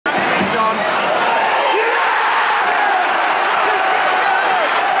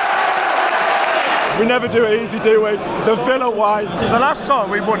We never do it easy, do we? The Villa way. The last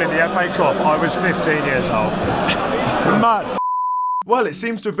time we won in the FA Cup, I was 15 years old. Mad. Well, it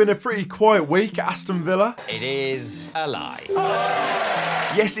seems to have been a pretty quiet week at Aston Villa. It is a lie.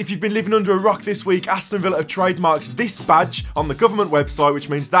 Yes, if you've been living under a rock this week, Aston Villa have trademarked this badge on the government website, which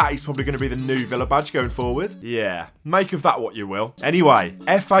means that is probably going to be the new Villa badge going forward. Yeah, make of that what you will. Anyway,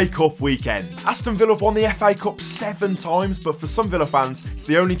 FA Cup weekend. Aston Villa have won the FA Cup 7 times, but for some Villa fans, it's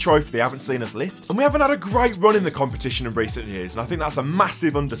the only trophy they haven't seen us lift. And we haven't had a great run in the competition in recent years, and I think that's a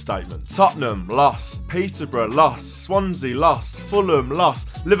massive understatement. Tottenham, loss. Peterborough, loss. Swansea, loss. Fulham, loss.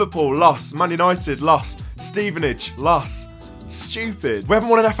 Liverpool, loss. Man United, loss. Stevenage, loss. Stupid. We haven't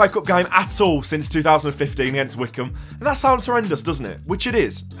won an FA Cup game at all since 2015 against Wycombe, and that sounds horrendous, doesn't it? Which it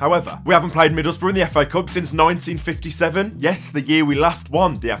is. However, we haven't played Middlesbrough in the FA Cup since 1957. Yes, the year we last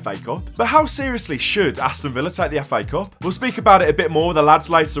won the FA Cup. But how seriously should Aston Villa take the FA Cup? We'll speak about it a bit more with the lads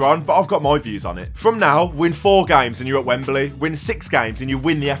later on, but I've got my views on it. From now, win 4 games and you're at Wembley, win 6 games and you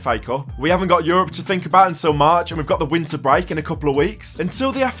win the FA Cup. We haven't got Europe to think about until March, and we've got the winter break in a couple of weeks.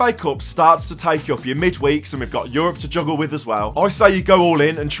 Until the FA Cup starts to take up your midweeks and we've got Europe to juggle with as well, I say you go all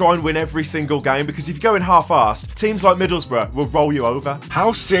in and try and win every single game, because if you go in half-arsed, teams like Middlesbrough will roll you over.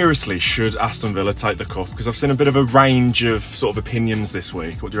 How seriously should Aston Villa take the cup? Because I've seen a bit of a range of sort of opinions this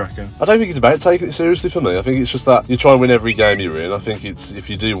week. What do you reckon? I don't think it's about taking it seriously for me. I think it's just that you try and win every game you're in. I think it's, if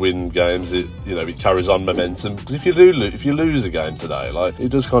you do win games, it carries on momentum. Because if you lose a game today, like, it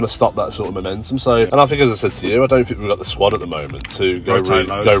does kind of stop that sort of momentum. So, and I think, as I said to you, I don't think we've got the squad at the moment to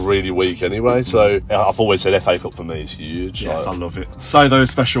go really weak anyway. So I've always said FA Cup for me is huge. Yes, I love it. Say those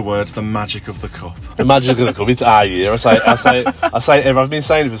special words, the magic of the cup. The magic of the cup, it's our year. I say I've been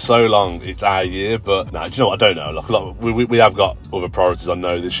saying it for so long, it's our year, but no, do you know what, I don't know. We have got other priorities, I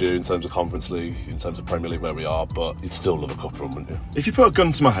know, this year in terms of Conference League, in terms of Premier League where we are, but you'd still love a cup run, wouldn't you? If you put a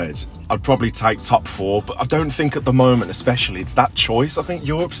gun to my head, I'd probably take top 4, but I don't think at the moment especially it's that choice. I think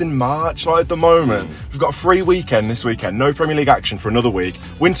Europe's in March, like at the moment. We've got a free weekend this weekend, no Premier League action for another week,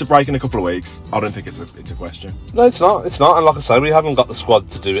 winter break in a couple of weeks. I don't think it's a question. No, it's not, and like I say, we haven't got the squad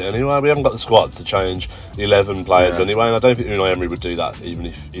to do it anyway. We haven't got the squad to change 11 players anyway, and I don't think Unai Emery would do that, even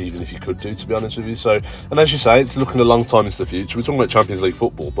if he could do, to be honest with you. So, and as you say, it's looking a long time into the future. We're talking about Champions League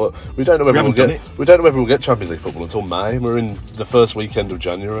football, but we don't know whether we'll get Champions League football until May. We're in the first weekend of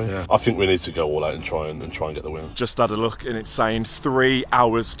January. Yeah. I think we need to go all out and try and get the win. Just had a look, and it's saying 3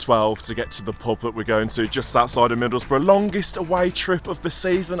 hours 12 to get to the pub that we're going to just outside of Middlesbrough. Longest away trip of the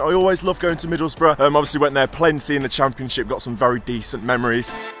season. I always love going to Middlesbrough. Obviously went there plenty in the Championship, got some very decent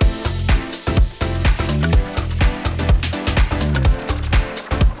memories.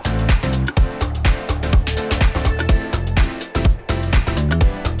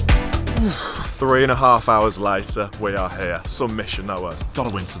 Three and a half hours later, we are here. Some mission, no word.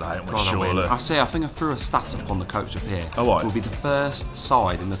 Gotta win today, haven't we? Surely. I think I threw a stat up on the coach up here. Oh, right. We'll be the first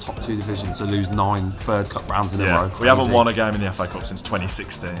side in the top 2 divisions to lose 9 third cup rounds in a row. We haven't won a game in the FA Cup since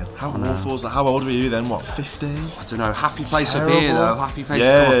 2016. How awful was that? How old were you then? What, 15? I don't know. Happy place up here, though. Happy place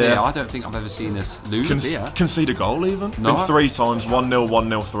up here. I don't think I've ever seen us lose up here. Concede a goal, even? No. Been 3 times. 1-0,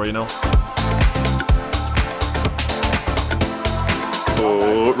 1-0, 3-0.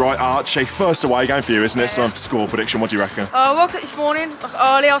 Right, Archie, first away game for you, isn't it, son? Score prediction, what do you reckon? I woke up this morning,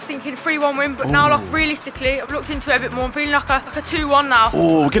 early, I was thinking 3-1 win, but now, realistically, I've looked into it a bit more. I'm feeling like a 2-1 now.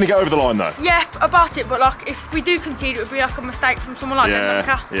 Oh, we're going to get over the line, though? Yeah, about it, but, if we do concede, it would be, a mistake from someone like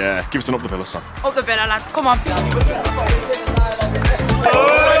that. Yeah, give us an up the Villa, son. Up the Villa, lads, come on.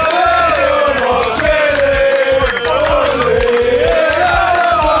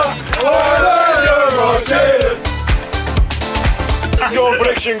 Score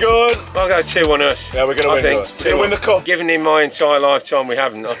prediction, good. I'll go 2-1 us. Yeah, we're going to win. We're going to win the cup. Given in my entire lifetime we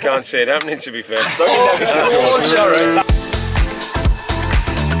haven't, I can't see it happening, to be fair. Don't be negative. Sorry.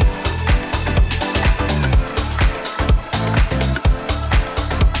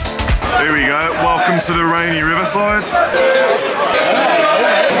 Here we go. Welcome to the rainy Riverside.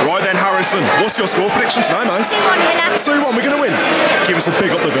 Right then, Harrison, what's your score prediction today, mate? 2-1 Villa. 2-1, we're going to win. Give us a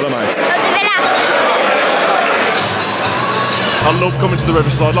big up the Villa, mate. Up the Villa. I love coming to the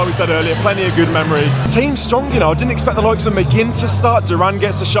Riverside, like we said earlier, plenty of good memories. Team's strong, I didn't expect the likes of McGinn to start. Duran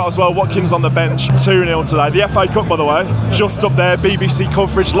gets a shot as well, Watkins on the bench. 2-0 today. The FA Cup, by the way, just up there, BBC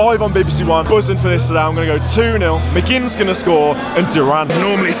coverage, live on BBC One. Buzzing for this today, I'm going to go 2-0. McGinn's going to score, and Duran.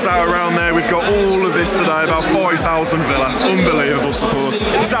 Normally sat around there, we've got all of this today, about 5,000 Villa. Unbelievable support.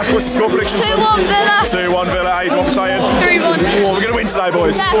 Zach, what's the score prediction? 2-1 Villa. 2-1 Villa, Aid, what we're saying? 3-1. Oh, we're going to win today,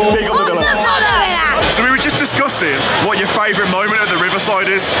 boys. Big up the Villa. So we were just discussing what your favourite moment at the Riverside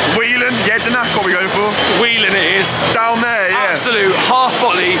is? Whelan, Yedinak, what are we going for? Wheeling it is. Down there, yeah. Absolute half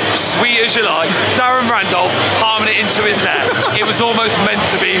botley, sweet as you like. Darren Randolph palming it into his net. It was almost meant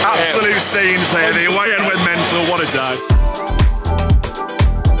to be. Absolute scenes here. The away end went mental. What a day.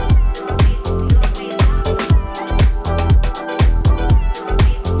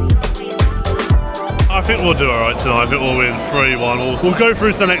 I think we'll do alright tonight. I think we'll win 3-1. We'll go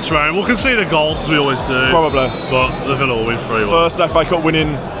through to the next round. We'll concede a goal, as we always do. Probably. But the Villa will win 3-1. First FA Cup win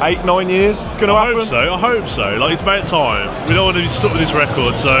in 8-9 years. It's going to happen. I hope so. Like, it's about time. We don't want to be stuck with this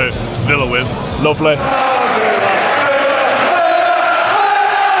record, so Villa win. Lovely.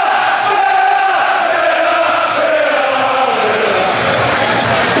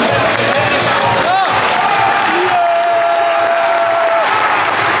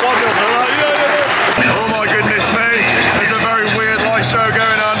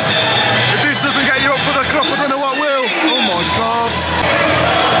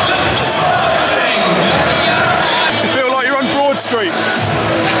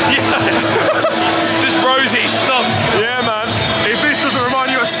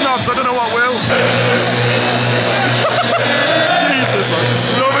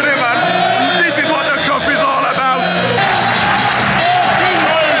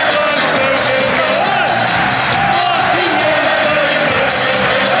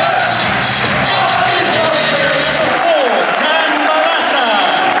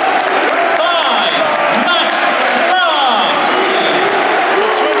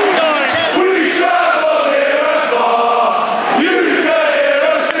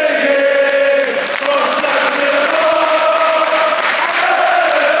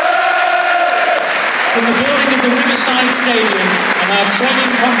 From the building of the Riverside Stadium and our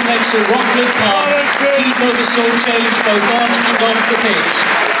training complex at Rockcliffe Park, key focus will change both on and off the pitch.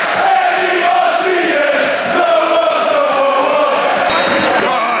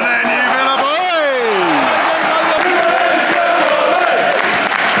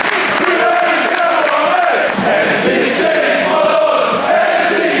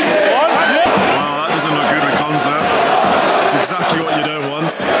 Exactly what you don't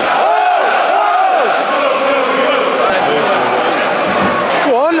want.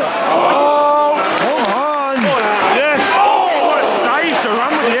 Go on. Oh, come on. Yes. Oh, what a save to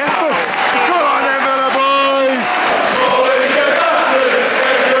run with the efforts. Come on, then, Villa boys.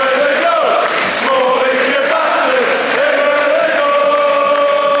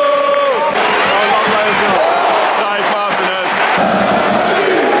 Save Martinez.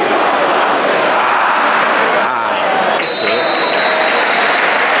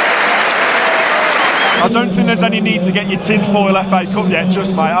 I don't think there's any need to get your tin-foil FA Cup yet,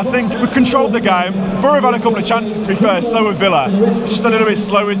 just mate. I think we've controlled the game. Borough have had a couple of chances, to be fair, so have Villa. It's just a little bit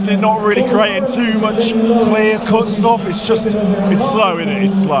slow, isn't it? Not really creating too much clear-cut stuff. It's just, it's slow, isn't it?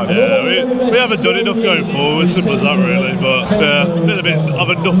 It's slow. Yeah, we haven't done enough going forward, simple as that really, but yeah, been a bit of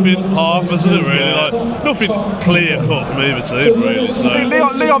a nothing half, hasn't it really? Like, nothing clear-cut from either team really. So. I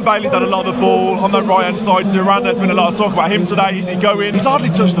think Leon Bailey's had a lot of the ball on the right-hand side. Durant, there's been a lot of talk about him today. Is he going? He's hardly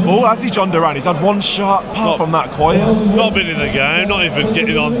touched the ball, has he, John Durant? He's had one shot. Apart from that, quiet. Not been in the game, not even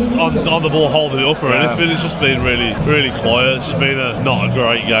getting on the ball, holding it up or anything. It's just been really, really quiet. It's just been not a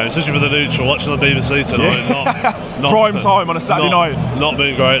great game, especially for the neutral. Watching on BBC tonight, not prime time on a Saturday night. Not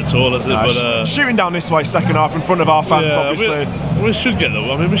been great at all, has it? But shooting down this way, second half in front of our fans, obviously. We should get the.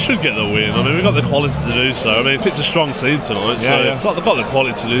 I mean, we should get the win. I mean, we've got the quality to do so. I mean, it's a strong team tonight, so they've got the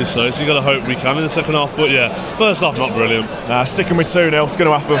quality to do so. So you got to hope we can in the second half. But yeah, first half not brilliant. Sticking with 2-0. It's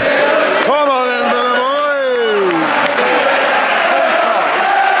going to happen. Come on then, Villa boys.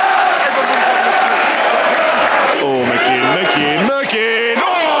 McGinn!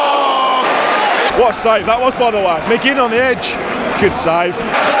 Oh! What a save that was, by the way. McGinn on the edge. Good save.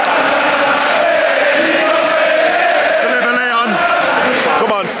 Deliver, Leon.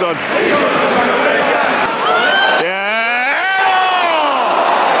 Come on, son. Yeah!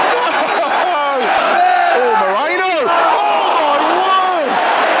 Oh, Moreno! Oh, my word!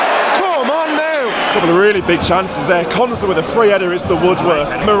 Come on now. A couple of really big chances there. Conser with a free header, it's the woodwork.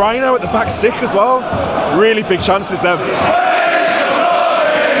 Moreno at the back stick as well. Really big chances there.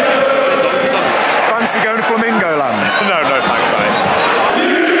 Fancy going to Flamingo Land? No, thanks, mate.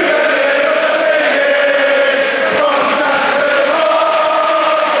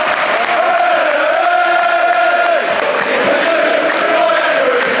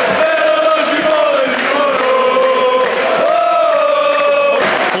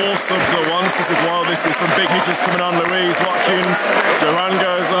 Four subs at once. This is wild. This is some big hitters coming on. Louise, Watkins, Duran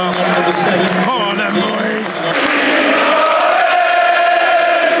goes off. Come on then, boys.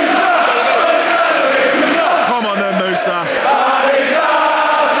 Come on then, Musa.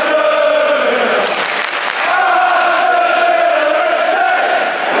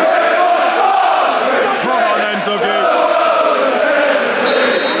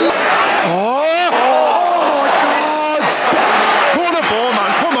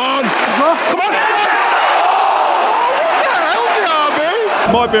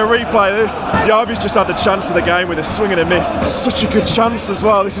 Might be a replay this. Diaby's just had the chance of the game with a swing and a miss. Such a good chance as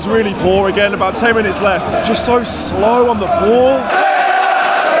well. This is really poor again. About 10 minutes left. Just so slow on the ball.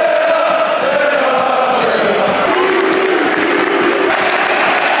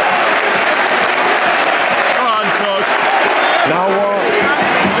 Now what?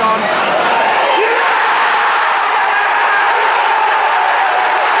 He's gone.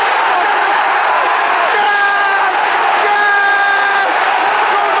 Yes!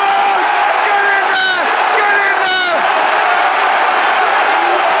 Come on! Get in there! Get in there!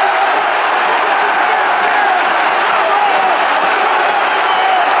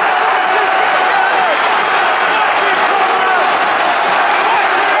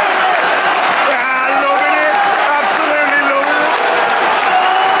 Yeah, loving it! Absolutely loving it!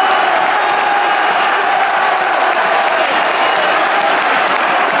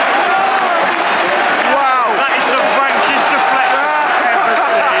 Wow! That is the rankest deflection I've ever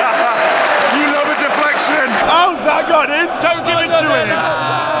seen. You love a deflection! How's that got in? Don't give it to him.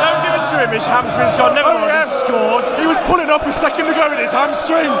 Don't give it to him. His hamstring's gone. Never mind. yeah. He scored. He was pulling up a second ago with his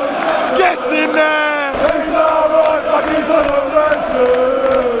hamstring. Get in there! He's alright, but he's on the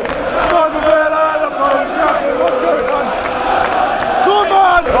momentum. Simon Villa, the post captain. What's going on? Come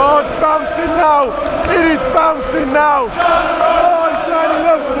on! Oh, it's bouncing now. It is bouncing now. Oh, he's standing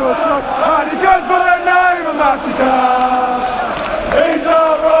up to attack. And he goes by the name of Matty. He's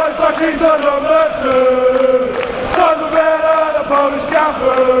alright, but he's on the momentum. Simon Villa, the Polish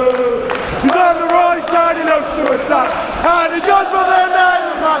captain. He's on the right side, he loves to attack. And he goes by the name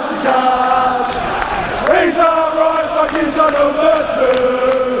of Matty. He's alright, but he's on the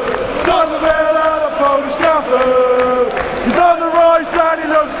momentum. Simon Villa, the Polish captain. He's on the right side, he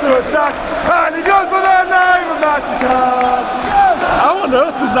loves to attack. And he goes by the name of Matty. How on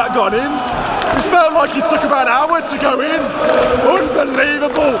earth has that gone in? It felt like it took about an hour to go in.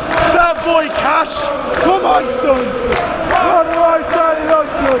 Unbelievable. That boy Cash. Come on, son. On the right side, he loves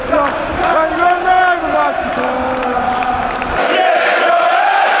to attack. And he goes by the name of Matty.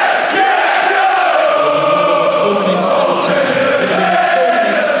 4 minutes added time. 4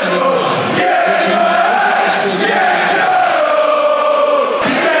 minutes added time.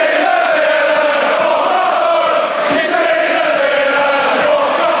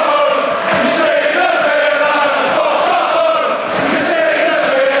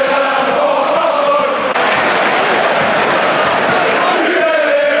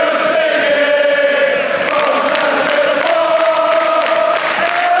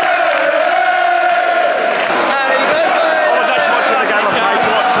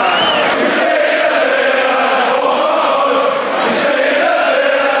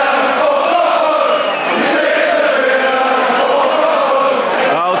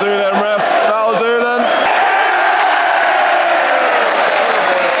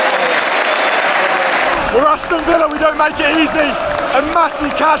 We're Aston Villa, we don't make it easy. And Matty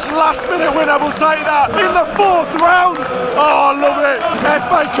Cash, last minute winner, will take that in the 4th round. Oh, I love it.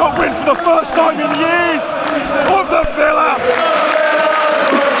 FA Cup win for the first time in years. Up the Villa.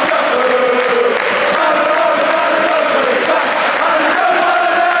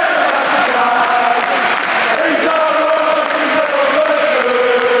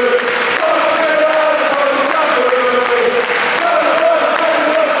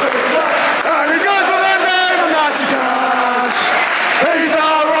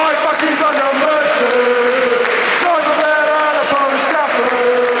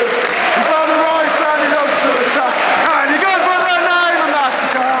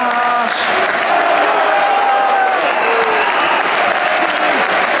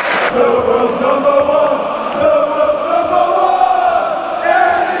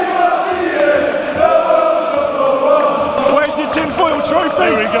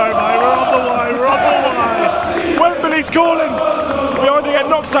 Here we go, mate. We're on the way. We're on the way. Wembley's calling. We either get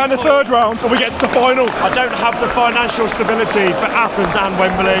knocked out in the 3rd round or we get to the final. I don't have the financial stability for Athens and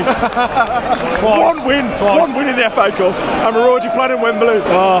Wembley. One win in the FA Cup, and we're already playing in Wembley.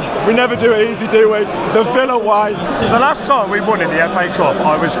 Oh, we never do it easy, do we? The Villa way. The last time we won in the FA Cup,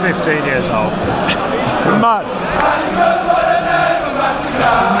 I was 15 years old. Mad.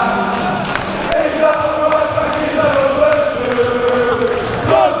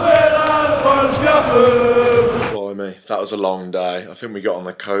 Blimey, that was a long day. I think we got on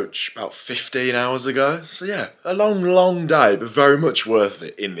the coach about 15 hours ago. So yeah, a long day, but very much worth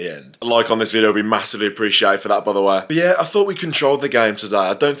it in the end. A like on this video would be massively appreciated for that, by the way. But yeah, I thought we controlled the game today.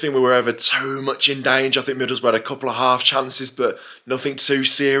 I don't think we were ever too much in danger. I think Middlesbrough had a couple of half chances, but nothing too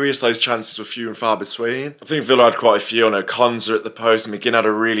serious. Those chances were few and far between. I think Villa had quite a few. I know Konza at the post, and McGinn had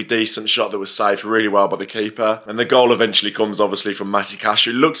a really decent shot that was saved really well by the keeper. And the goal eventually comes obviously from Matty.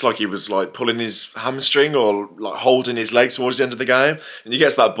 It looked like he was like pulling his hamstring or like holding his leg towards the end of the game, and he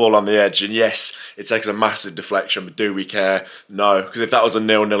gets that ball on the edge, and yes, it takes a massive deflection, but do we care? No, because if that was a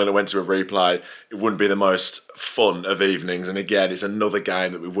 0-0 and it went to a replay, it wouldn't be the most fun of evenings, and again, it's another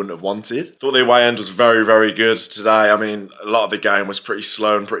game that we wouldn't have wanted. Thought the away end was very good today. I mean, a lot of the game was pretty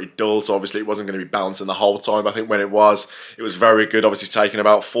slow and pretty dull, so obviously it wasn't going to be bouncing the whole time. I think when it was very good. Obviously taking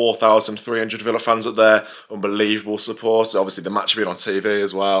about 4,300 Villa fans up there, unbelievable support. Obviously the match being on TV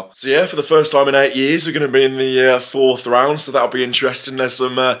as well. So yeah, for the first time in 8 years, we're going to be in the fourth round, so that'll be interesting. There's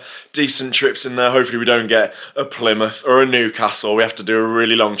some decent trips in there. Hopefully we don't get a Plymouth or a Newcastle. We have to do a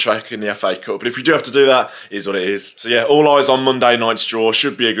really long trek in the FA Cup, but if we do have to do that, it is what it is. So yeah, all eyes on Monday night's draw.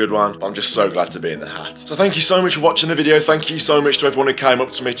 Should be a good one, but I'm just so glad to be in the hat. So thank you so much for watching the video. Thank you so much to everyone who came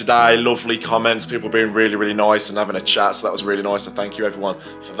up to me today. Lovely comments, people being really nice and having a chat, so that was really nice, and thank you everyone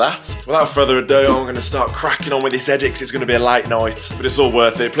for that. Without further ado, I'm going to start cracking on with this edit because it's going to be a late night, but it's all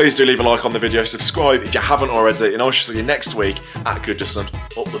worth it. Please do leave a like on the video, subscribe if you haven't already, and I shall see you next week at Goodison.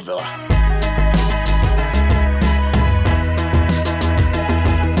 Up the Villa.